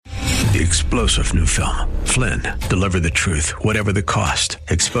the explosive new film, Flynn, deliver the truth, whatever the cost,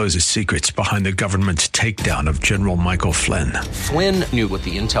 exposes secrets behind the government's takedown of General Michael Flynn. Flynn knew what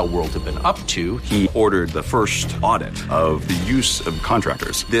the intel world had been up to. He ordered the first audit of the use of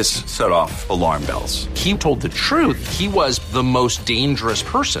contractors. This set off alarm bells. He told the truth. He was the most dangerous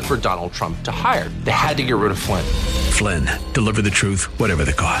person for Donald Trump to hire. They had to get rid of Flynn. Flynn, deliver the truth, whatever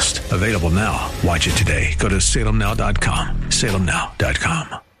the cost. Available now. Watch it today. Go to salemnow.com.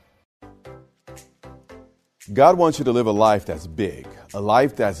 salemnow.com. God wants you to live a life that's big, a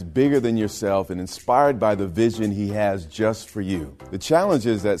life that's bigger than yourself and inspired by the vision He has just for you. The challenge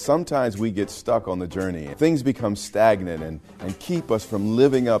is that sometimes we get stuck on the journey. Things become stagnant and keep us from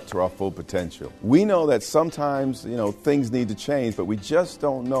living up to our full potential. We know that sometimes, things need to change, but we just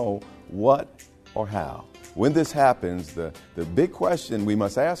don't know what or how. When this happens, the big question we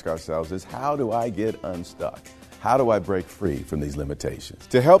must ask ourselves is, how do I get unstuck? How do I break free from these limitations?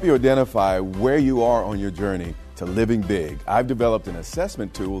 To help you identify where you are on your journey to living big, I've developed an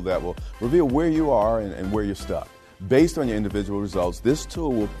assessment tool that will reveal where you are and where you're stuck. Based on your individual results, this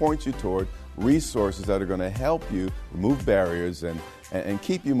tool will point you toward resources that are going to help you remove barriers and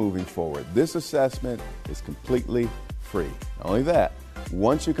keep you moving forward. This assessment is completely free. Not only that,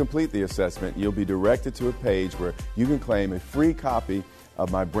 once you complete the assessment, you'll be directed to a page where you can claim a free copy of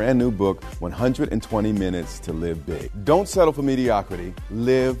my brand new book, 120 Minutes to Live Big. Don't settle for mediocrity.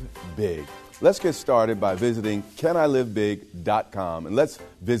 Live big. Let's get started by visiting canilivebig.com, and let's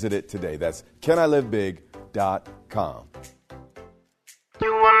visit it today. That's canilivebig.com.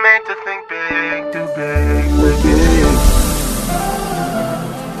 You were meant to think big, do big, live big.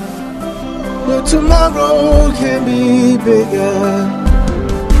 Your tomorrow can be bigger.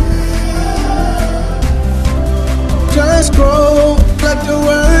 Just grow, let the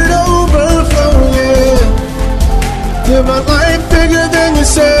word overflow, yeah. Live a life bigger than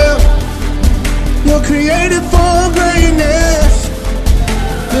yourself. You're created for greatness.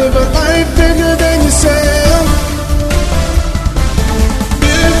 Live a life bigger than yourself.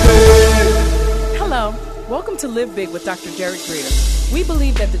 Live big. Hello, welcome to Live Big with Dr. Derek Grier. We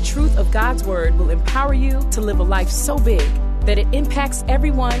believe that the truth of God's word will empower you to live a life so big that it impacts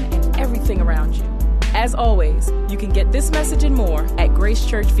everyone and everything around you. As always, you can get this message and more at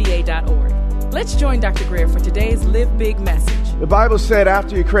gracechurchva.org. Let's join Dr. Grier for today's Live Big message. The Bible said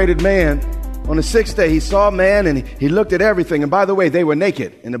after He created man, on the sixth day, He saw man and he looked at everything. And by the way, they were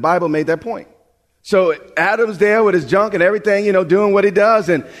naked. And the Bible made that point. So Adam's there with his junk and everything, doing what he does.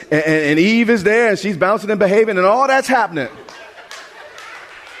 And Eve is there and she's bouncing and behaving and all that's happening.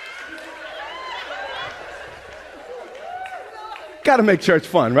 Got to make church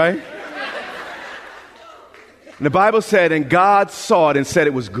fun, right? And the Bible said, and God saw it and said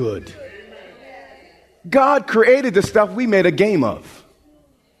it was good. God created the stuff we made a game of.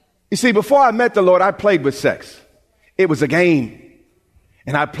 You see, before I met the Lord, I played with sex. It was a game.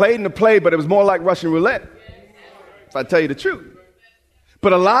 And I played and played, but it was more like Russian roulette, if I tell you the truth.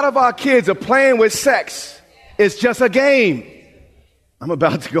 But a lot of our kids are playing with sex. It's just a game. I'm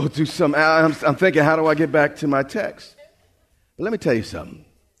about to go through I'm thinking, how do I get back to my text? But let me tell you something.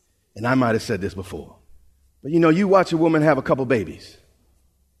 And I might have said this before. But you watch a woman have a couple babies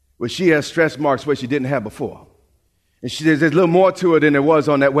where she has stretch marks where she didn't have before. And there's a little more to it than there was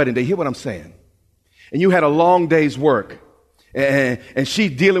on that wedding day. Hear what I'm saying? And you had a long day's work and she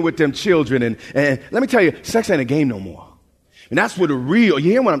dealing with them children. And let me tell you, sex ain't a game no more. And that's where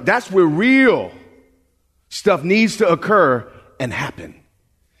that's where real stuff needs to occur and happen.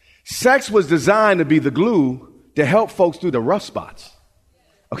 Sex was designed to be the glue to help folks through the rough spots.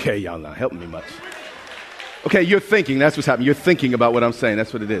 Okay, y'all not helping me much. Okay, you're thinking. That's what's happening. You're thinking about what I'm saying.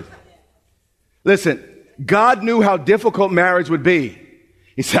 That's what it is. Listen, God knew how difficult marriage would be.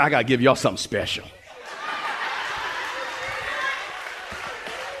 He said, I got to give y'all something special.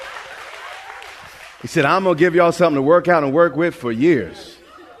 He said, I'm going to give y'all something to work out and work with for years.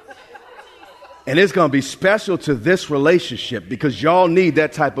 And it's going to be special to this relationship because y'all need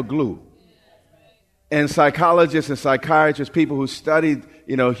that type of glue. And psychologists and psychiatrists, people who studied,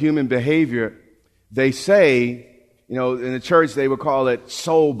 human behavior, they say, in the church they would call it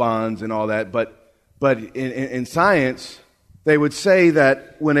soul bonds and all that, but in science they would say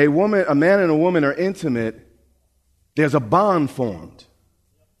that when a man and a woman are intimate, there's a bond formed,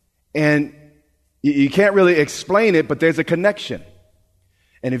 and you can't really explain it, but there's a connection.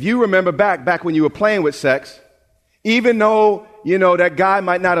 And if you remember back when you were playing with sex, even though that guy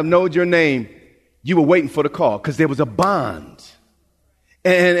might not have known your name, you were waiting for the call because there was a bond.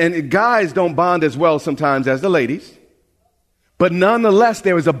 And guys don't bond as well sometimes as the ladies. But nonetheless,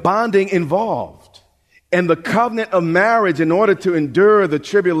 there is a bonding involved. And the covenant of marriage, in order to endure the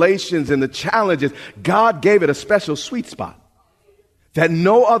tribulations and the challenges, God gave it a special sweet spot that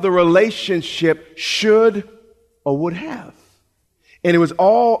no other relationship should or would have. And it was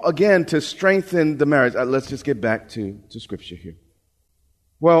all, again, to strengthen the marriage. Let's just get back to Scripture here.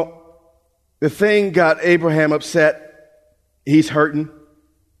 Well, the thing got Abraham upset. He's hurting.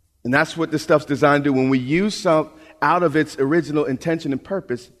 And that's what this stuff's designed to do. When we use something out of its original intention and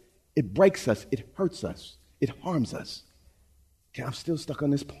purpose, it breaks us, it hurts us, it harms us. Okay, I'm still stuck on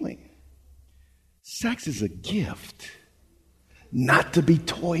this point. Sex is a gift, not to be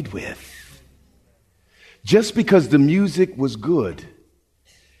toyed with. Just because the music was good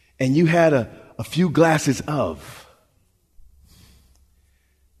and you had a few glasses of,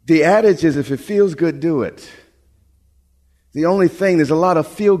 the adage is, if it feels good, do it. The only thing, there's a lot of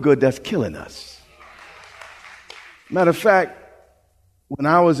feel good that's killing us. Matter of fact, when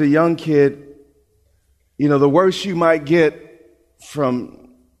I was a young kid, the worst you might get from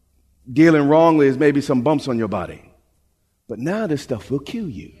dealing wrongly is maybe some bumps on your body. But now this stuff will kill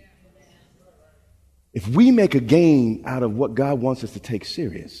you. If we make a game out of what God wants us to take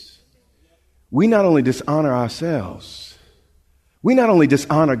serious, we not only dishonor ourselves, we not only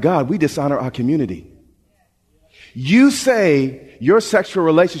dishonor God, we dishonor our community. You say your sexual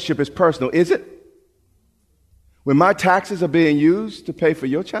relationship is personal. Is it? When my taxes are being used to pay for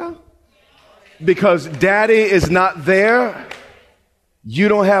your child? Because daddy is not there, you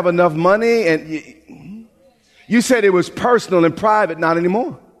don't have enough money, and you said it was personal and private, not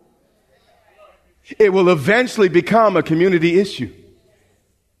anymore. It will eventually become a community issue.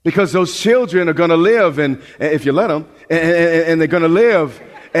 Because those children are going to live, and if you let them, and they're going to live,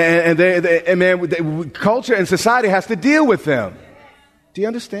 and culture and society has to deal with them. Do you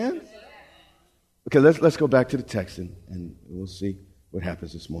understand? Okay, let's go back to the text, and we'll see what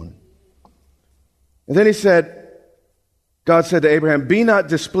happens this morning. And then God said to Abraham, be not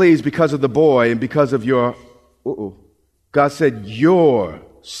displeased because of the boy and because of your, God said, your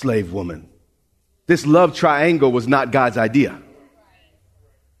slave woman. This love triangle was not God's idea.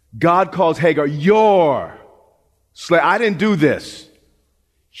 God calls Hagar your slave. I didn't do this.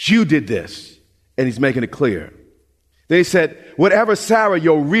 You did this. And he's making it clear. Then he said, whatever Sarah,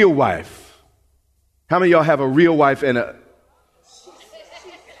 your real wife. How many of y'all have a real wife and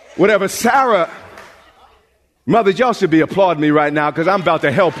whatever Sarah, mothers, y'all should be applauding me right now because I'm about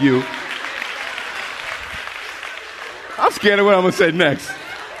to help you. I'm scared of what I'm going to say next.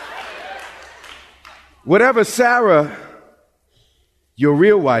 Whatever Sarah, your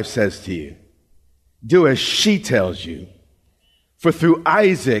real wife, says to you, do as she tells you. For through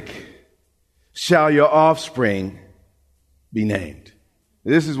Isaac shall your offspring be named.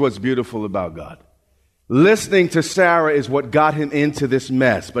 This is what's beautiful about God. Listening to Sarah is what got him into this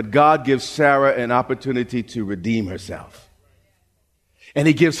mess. But God gives Sarah an opportunity to redeem herself. And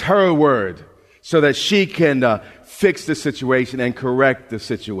he gives her a word so that she can fix the situation and correct the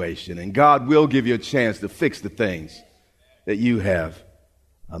situation. And God will give you a chance to fix the things that you have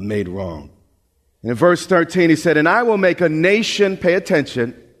made wrong. And in verse 13, he said, and I will make a nation, pay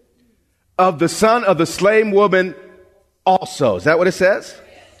attention, of the son of the slave woman also. Is that what it says?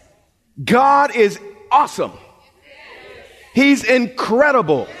 God is awesome. He's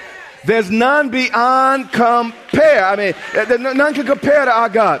incredible. There's none beyond compare. I mean, none can compare to our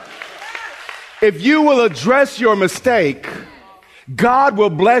God. If you will address your mistake, God will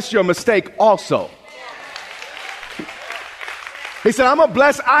bless your mistake also. He said, I'm going to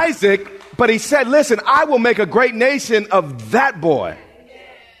bless Isaac, but he said, listen, I will make a great nation of that boy.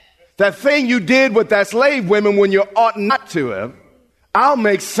 That thing you did with that slave woman when you ought not to have, I'll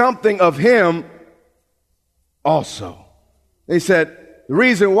make something of him also. They said, the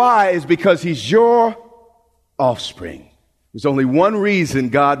reason why is because he's your offspring. There's only one reason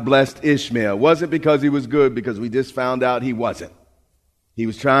God blessed Ishmael. It wasn't because he was good, because we just found out he wasn't. He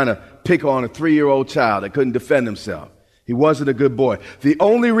was trying to pick on a 3-year-old child that couldn't defend himself. He wasn't a good boy. The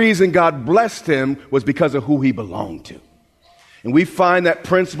only reason God blessed him was because of who he belonged to. And we find that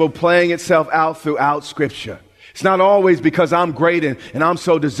principle playing itself out throughout Scripture. It's not always because I'm great and I'm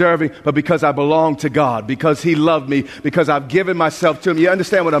so deserving, but because I belong to God, because he loved me, because I've given myself to him. You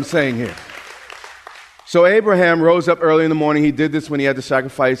understand what I'm saying here? So Abraham rose up early in the morning. He did this when he had to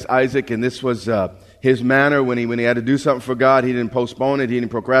sacrifice Isaac, and this was his manner when he had to do something for God. He didn't postpone it. He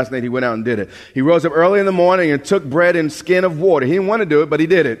didn't procrastinate. He went out and did it. He rose up early in the morning and took bread and skin of water. He didn't want to do it, but he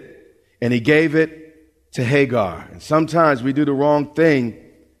did it. And he gave it to Hagar. And sometimes we do the wrong thing.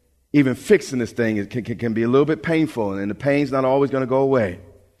 Even fixing this thing can be a little bit painful, and the pain's not always going to go away.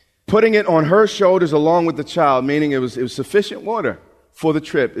 Putting it on her shoulders along with the child, meaning it was sufficient water for the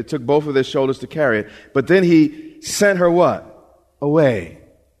trip. It took both of their shoulders to carry it. But then he sent her what? Away.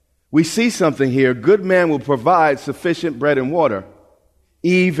 We see something here. Good man will provide sufficient bread and water,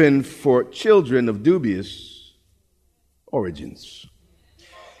 even for children of dubious origins.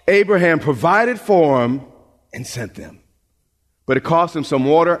 Abraham provided for them and sent them. But it cost him some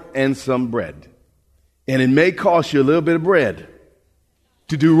water and some bread. And it may cost you a little bit of bread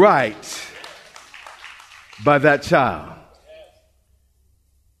to do right by that child.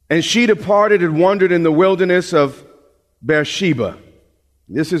 And she departed and wandered in the wilderness of Beersheba.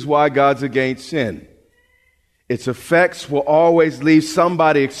 This is why God's against sin. Its effects will always leave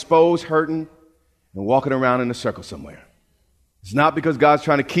somebody exposed, hurting, and walking around in a circle somewhere. It's not because God's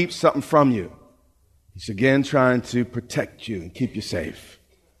trying to keep something from you. He's again trying to protect you and keep you safe.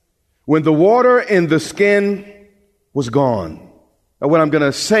 When the water in the skin was gone. Now, what I'm going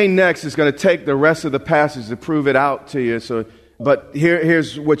to say next is going to take the rest of the passage to prove it out to you. But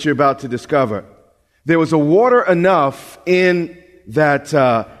here's what you're about to discover. There was a water enough in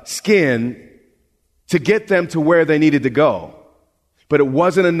that skin to get them to where they needed to go. But it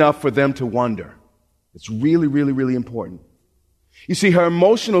wasn't enough for them to wander. It's really, really, really important. You see, her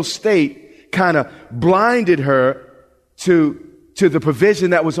emotional state kind of blinded her to the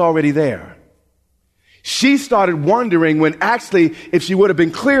provision that was already there. She started wondering when actually, if she would have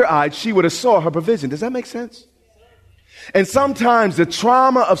been clear-eyed, she would have saw her provision. Does that make sense? And sometimes the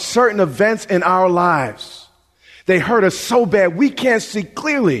trauma of certain events in our lives, they hurt us so bad we can't see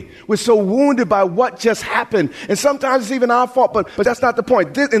clearly. We're so wounded by what just happened. And sometimes it's even our fault, but that's not the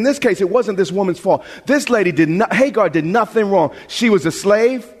point. In this case, it wasn't this woman's fault. This lady Hagar did nothing wrong. She was a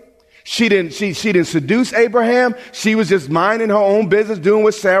slave. She didn't seduce Abraham. She was just minding her own business, doing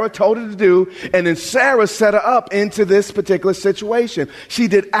what Sarah told her to do. And then Sarah set her up into this particular situation. She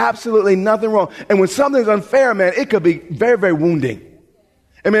did absolutely nothing wrong. And when something's unfair, man, it could be very, very wounding.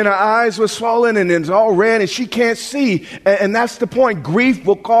 I mean, her eyes were swollen and it's all red and she can't see. And that's the point. Grief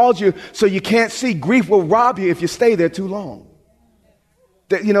will cause you so you can't see. Grief will rob you if you stay there too long.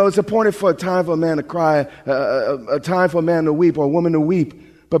 It's appointed for a time for a man to cry, a time for a man to weep or a woman to weep.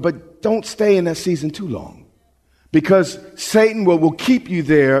 But don't stay in that season too long, because Satan will keep you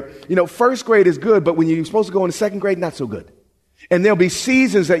there. First grade is good, but when you're supposed to go into second grade, not so good. And there'll be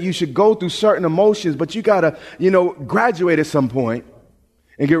seasons that you should go through certain emotions, but you got to, graduate at some point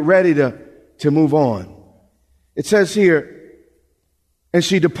and get ready to move on. It says here, and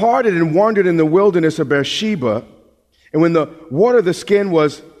she departed and wandered in the wilderness of Beersheba. And when the water of the skin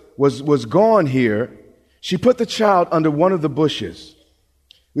was gone here, she put the child under one of the bushes.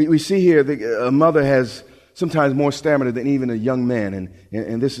 We see here that a mother has sometimes more stamina than even a young man,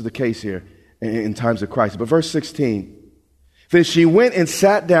 and this is the case here in times of crisis. But verse 16, then she went and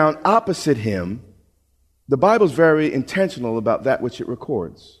sat down opposite him. The Bible's very intentional about that which it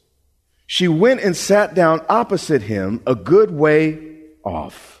records. She went and sat down opposite him a good way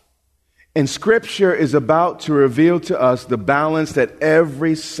off. And Scripture is about to reveal to us the balance that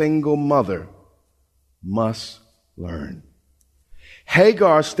every single mother must learn.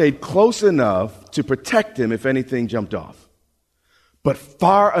 Hagar stayed close enough to protect him if anything jumped off, but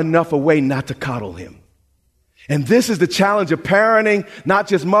far enough away not to coddle him. And this is the challenge of parenting, not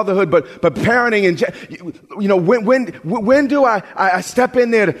just motherhood, but parenting. When do I step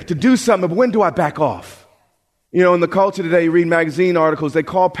in there to do something, but when do I back off? In the culture today, you read magazine articles, they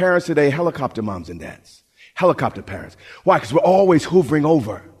call parents today helicopter moms and dads, helicopter parents. Why? Because we're always hoovering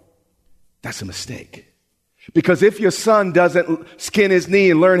over. That's a mistake. Because if your son doesn't skin his knee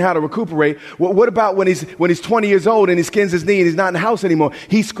and learn how to recuperate, what about when he's 20 years old and he skins his knee and he's not in the house anymore?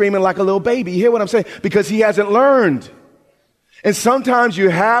 He's screaming like a little baby. You hear what I'm saying? Because he hasn't learned. And sometimes you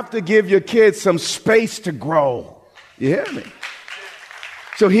have to give your kids some space to grow. You hear me?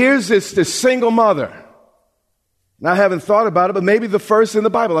 So here's this single mother. And I haven't thought about it, but maybe the first in the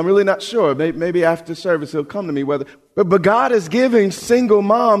Bible. I'm really not sure. Maybe after service it'll come to me. But God is giving single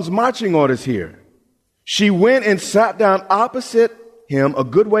moms marching orders here. She went and sat down opposite him a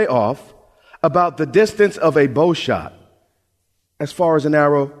good way off, about the distance of a bow shot, as far as an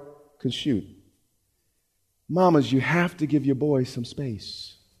arrow can shoot. Mamas, you have to give your boy some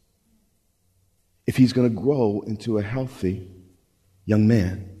space if he's going to grow into a healthy young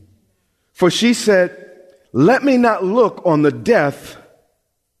man. For she said, let me not look on the death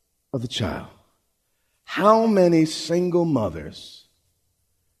of the child. How many single mothers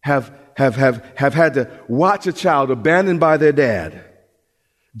have had to watch a child abandoned by their dad,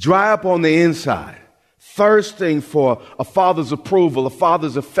 dry up on the inside, thirsting for a father's approval, a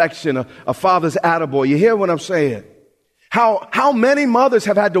father's affection, a father's attaboy. You hear what I'm saying? How many mothers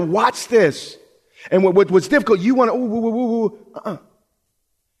have had to watch this? And what's difficult, you want to,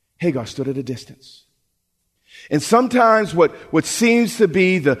 Hagar stood at a distance. And sometimes what seems to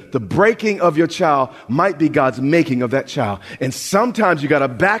be the breaking of your child might be God's making of that child. And sometimes you got to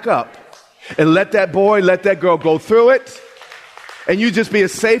back up and let that boy, let that girl go through it. And you just be a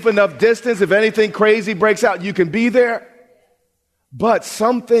safe enough distance. If anything crazy breaks out, you can be there. But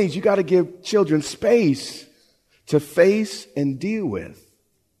some things you got to give children space to face and deal with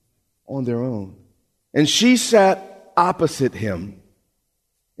on their own. And she sat opposite him.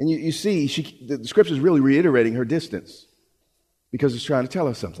 And you see, the scripture is really reiterating her distance because it's trying to tell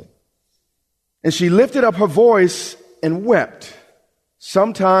us something. And she lifted up her voice and wept.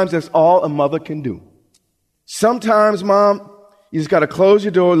 Sometimes that's all a mother can do. Sometimes, Mom, you just got to close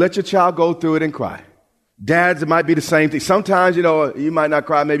your door, let your child go through it and cry. Dads, it might be the same thing. Sometimes, you might not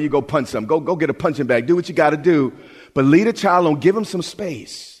cry. Maybe you go punch some. Go get a punching bag. Do what you got to do. But lead a child alone. Give him some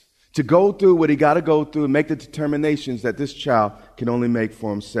space to go through what he got to go through and make the determinations that this child can only make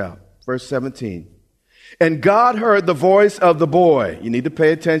for himself. Verse 17. And God heard the voice of the boy. You need to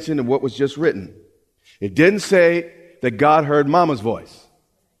pay attention to what was just written. It didn't say that God heard mama's voice.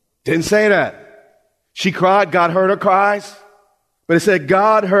 Didn't say that. She cried. God heard her cries. But it said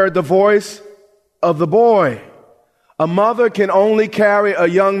God heard the voice of the boy. A mother can only carry a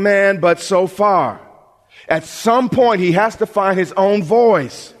young man, but so far. At some point, he has to find his own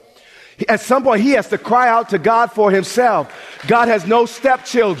voice. At some point, he has to cry out to God for himself. God has no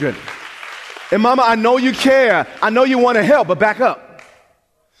stepchildren. And Mama, I know you care. I know you want to help, but back up.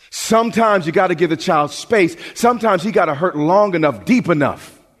 Sometimes you got to give the child space. Sometimes he got to hurt long enough, deep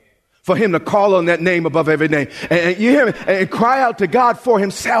enough for him to call on that name above every name. And you hear me? And cry out to God for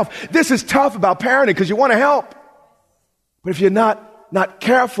himself. This is tough about parenting because you want to help. But if you're not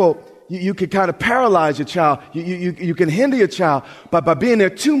careful, you can kind of paralyze your child. You can hinder your child by being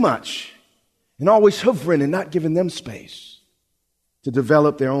there too much and always hovering and not giving them space to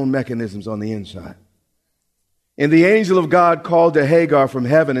develop their own mechanisms on the inside. And the angel of God called to Hagar from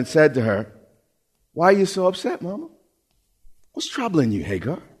heaven and said to her, "Why are you so upset, Mama? What's troubling you,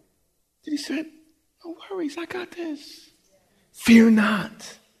 Hagar?" And he said, "No worries, I got this. Fear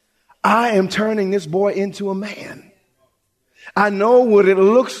not. I am turning this boy into a man. I know what it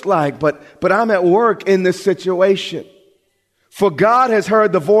looks like, but I'm at work in this situation. For God has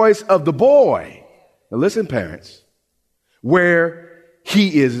heard the voice of the boy." Now listen, parents, where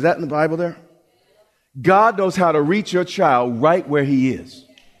he is. Is that in the Bible there? God knows how to reach your child right where he is.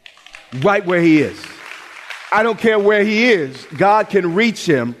 Right where he is. I don't care where he is. God can reach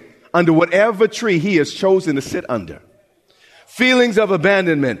him under whatever tree he has chosen to sit under. Feelings of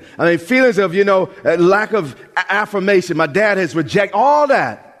abandonment. Feelings of, lack of affirmation. My dad has rejected all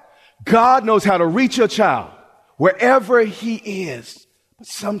that. God knows how to reach your child wherever he is. But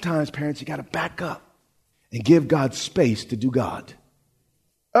sometimes, parents, you got to back up and give God space to do God.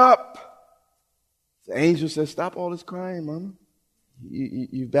 Up. The angel says, "Stop all this crying, Mama.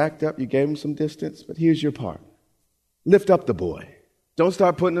 You backed up. You gave him some distance. But here's your part. Lift up the boy. Don't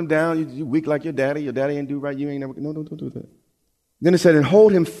start putting him down. You weak like your daddy. Your daddy ain't do right. You ain't never. No, don't do that." Then it said, "And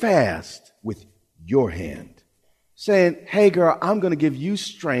hold him fast with your hand," saying, "Hagar, I'm going to give you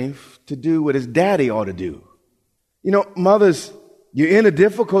strength to do what his daddy ought to do." Mothers, you're in a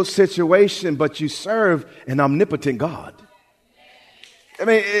difficult situation, but you serve an omnipotent God.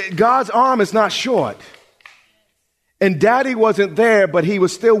 God's arm is not short. And daddy wasn't there, but he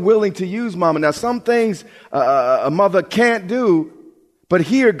was still willing to use Mama. Now, some things a mother can't do, but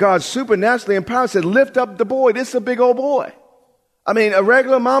here God supernaturally empowered, said, "Lift up the boy." This is a big old boy. A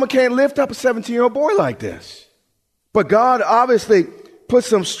regular mama can't lift up a 17-year-old boy like this. But God obviously put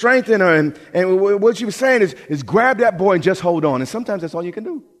some strength in her. And what she was saying is grab that boy and just hold on. And sometimes that's all you can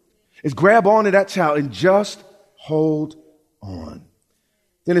do, is grab on to that child and just hold on.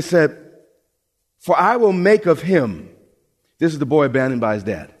 Then it said, "For I will make of him," this is the boy abandoned by his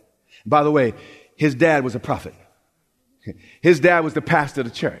dad. By the way, his dad was a prophet. His dad was the pastor of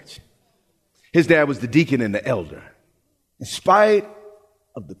the church. His dad was the deacon and the elder. In spite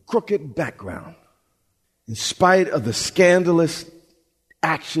of the crooked background, in spite of the scandalous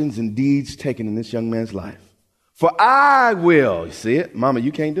actions and deeds taken in this young man's life, "For I will," you see it? Mama,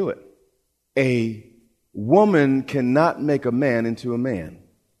 you can't do it. "A woman cannot make a man into a man.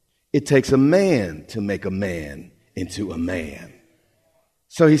 It takes a man to make a man into a man."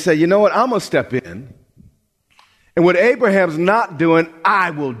 So he said, "You know what? I'm going to step in. And what Abraham's not doing,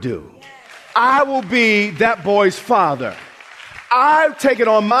 I will do. I will be that boy's father. I've taken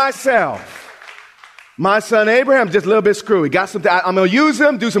on myself. My son Abraham, just a little bit screwy. I'm going to use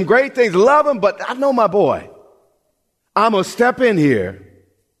him, do some great things, love him, but I know my boy. I'm going to step in here,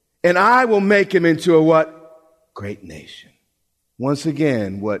 and I will make him into a what? Great nation." Once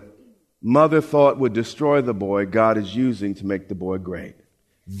again, what mother thought would destroy the boy, God is using to make the boy great.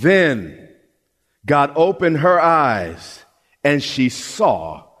 Then God opened her eyes and she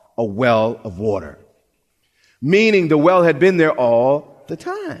saw a well of water. Meaning the well had been there all the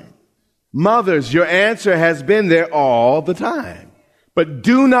time. Mothers, your answer has been there all the time. But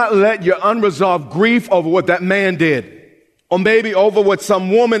do not let your unresolved grief over what that man did, or maybe over what some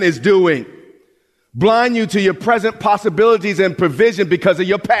woman is doing, blind you to your present possibilities and provision because of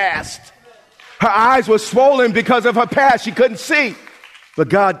your past. Her eyes were swollen because of her past. She couldn't see. But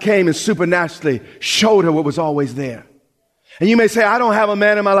God came and supernaturally showed her what was always there. And you may say, I don't have a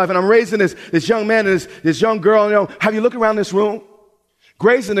man in my life, and I'm raising this young man and this young girl. You know, have you looked around this room?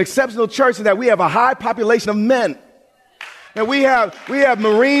 Grace is an exceptional church in that we have a high population of men. And we have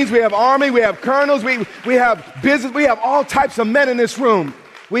Marines, we have Army, we have Colonels, we have business, we have all types of men in this room.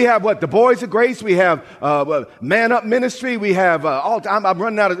 We have the Boys of Grace, we have Man Up Ministry, we have I'm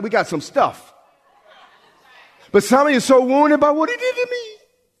running out of, we got some stuff. But some of you are so wounded by what he did to me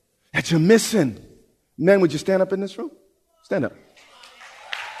that you're missing. Men, would you stand up in this room? Stand up.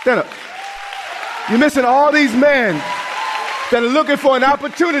 Stand up. You're missing all these men that are looking for an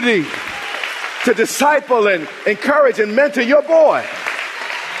opportunity to disciple and encourage and mentor your boy.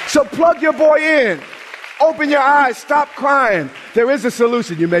 So plug your boy in. Open your eyes. Stop crying. There is a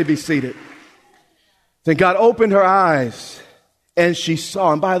solution. You may be seated. Then God opened her eyes and she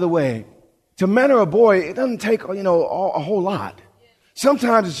saw. And by the way, to mentor a boy, it doesn't take, a whole lot.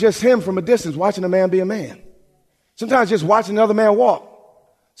 Sometimes it's just him from a distance watching a man be a man. Sometimes just watching another man walk.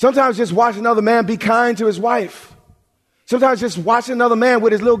 Sometimes just watching another man be kind to his wife. Sometimes just watching another man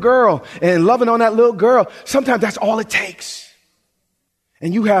with his little girl and loving on that little girl. Sometimes that's all it takes.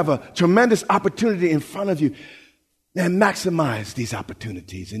 And you have a tremendous opportunity in front of you. And maximize these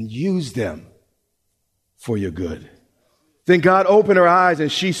opportunities and use them for your good. Then God opened her eyes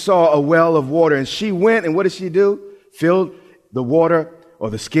and she saw a well of water. And she went, and what did she do? Filled the water or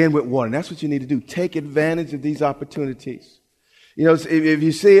the skin with water. And that's what you need to do. Take advantage of these opportunities. You know, if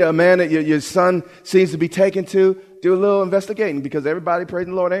you see a man that your son seems to be taken to, do a little investigating, because everybody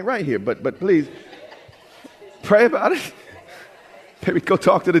praising the Lord ain't right here. But please, pray about it. Maybe go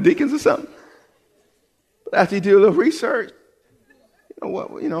talk to the deacons or something. But after you do a little research,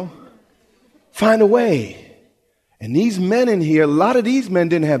 find a way. And these men in here, a lot of these men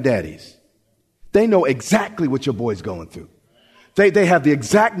didn't have daddies. They know exactly what your boy's going through. They have the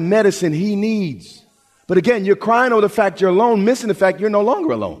exact medicine he needs. But again, you're crying over the fact you're alone, missing the fact you're no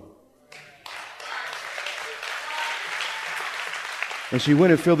longer alone. And she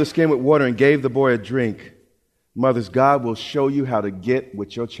went and filled the skin with water and gave the boy a drink. Mothers, God will show you how to get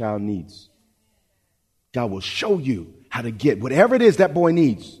what your child needs. God will show you how to get whatever it is that boy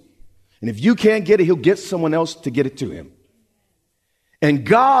needs. And if you can't get it, he'll get someone else to get it to him. And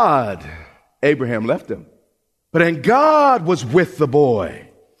God, Abraham left him. And God was with the boy.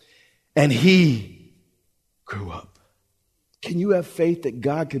 And he grew up. Can you have faith that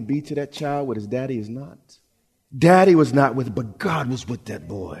God can be to that child what his daddy is not? Daddy was not with, but God was with that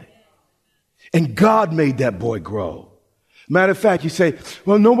boy. And God made that boy grow. Matter of fact, you say,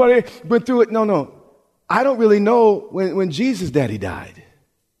 well, nobody went through it. No. I don't really know when Jesus' daddy died.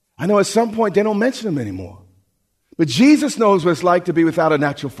 I know at some point they don't mention him anymore. But Jesus knows what it's like to be without a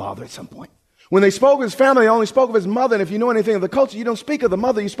natural father at some point. When they spoke of his family, they only spoke of his mother. And if you know anything of the culture, you don't speak of the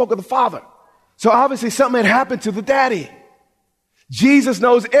mother, you spoke of the father. So obviously something had happened to the daddy. Jesus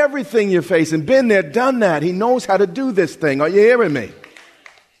knows everything you're facing, been there, done that. He knows how to do this thing. Are you hearing me?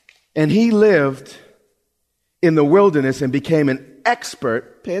 And he lived in the wilderness and became an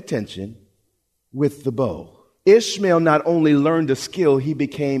expert, pay attention, with the bow. Ishmael not only learned a skill, he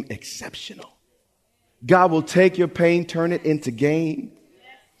became exceptional. God will take your pain, turn it into gain.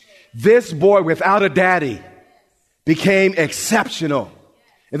 This boy without a daddy became exceptional.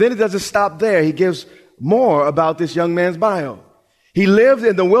 And then it doesn't stop there. He gives more about this young man's bio. He lived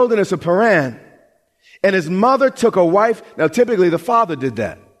in the wilderness of Paran, and his mother took a wife. Now, typically the father did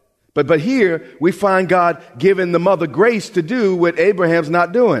that. But here we find God giving the mother grace to do what Abraham's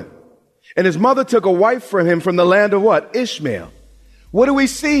not doing. And his mother took a wife for him from the land of what? Ishmael. What do we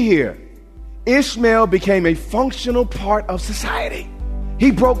see here? Ishmael became a functional part of society.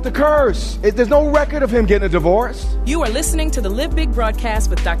 He broke the curse. There's no record of him getting a divorce. You are listening to the Live Big broadcast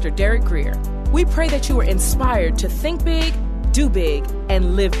with Dr. Derek Grier. We pray that you are inspired to think big, do big,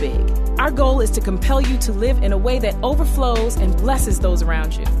 and live big. Our goal is to compel you to live in a way that overflows and blesses those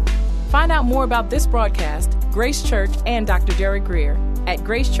around you. Find out more about this broadcast, Grace Church, and Dr. Derek Grier at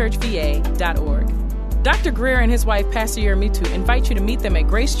gracechurchva.org. Dr. Greer and his wife, Pastor Yermitu, invite you to meet them at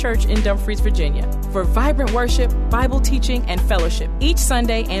Grace Church in Dumfries, Virginia, for vibrant worship, Bible teaching, and fellowship each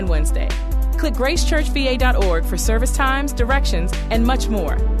Sunday and Wednesday. Click gracechurchva.org for service times, directions, and much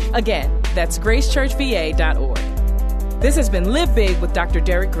more. Again, that's gracechurchva.org. This has been Live Big with Dr.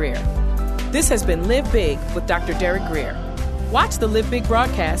 Derek Greer. This has been Live Big with Dr. Derek Greer. Watch the Live Big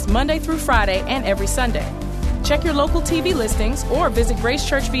broadcast Monday through Friday and every Sunday. Check your local TV listings or visit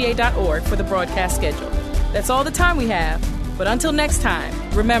gracechurchva.org for the broadcast schedule. That's all the time we have. But until next time,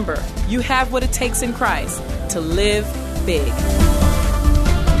 remember, you have what it takes in Christ to live big.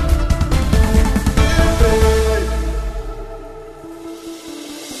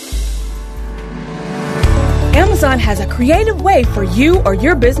 Amazon has a creative way for you or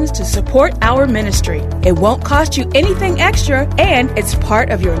your business to support our ministry. It won't cost you anything extra, and it's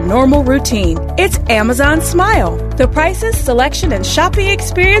part of your normal routine. It's Amazon Smile. The prices, selection, and shopping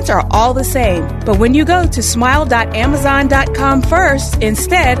experience are all the same. But when you go to smile.amazon.com first,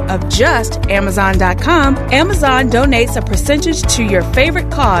 instead of just Amazon.com, Amazon donates a percentage to your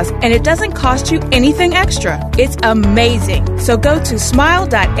favorite cause, and it doesn't cost you anything extra. It's amazing. So go to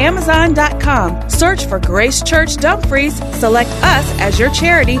smile.amazon.com, search for Grace Church Dumfries, select us as your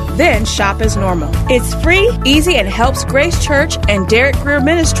charity, then shop as normal. It's free, easy, and helps Grace Church and Derek Greer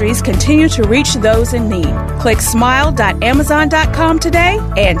Ministries continue to reach those in need. Click smile.amazon.com today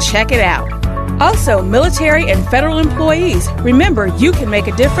and check it out. Also, military and federal employees, remember you can make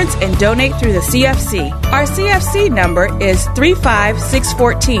a difference and donate through the CFC. Our CFC number is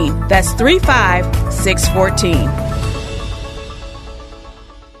 35614. That's 35614.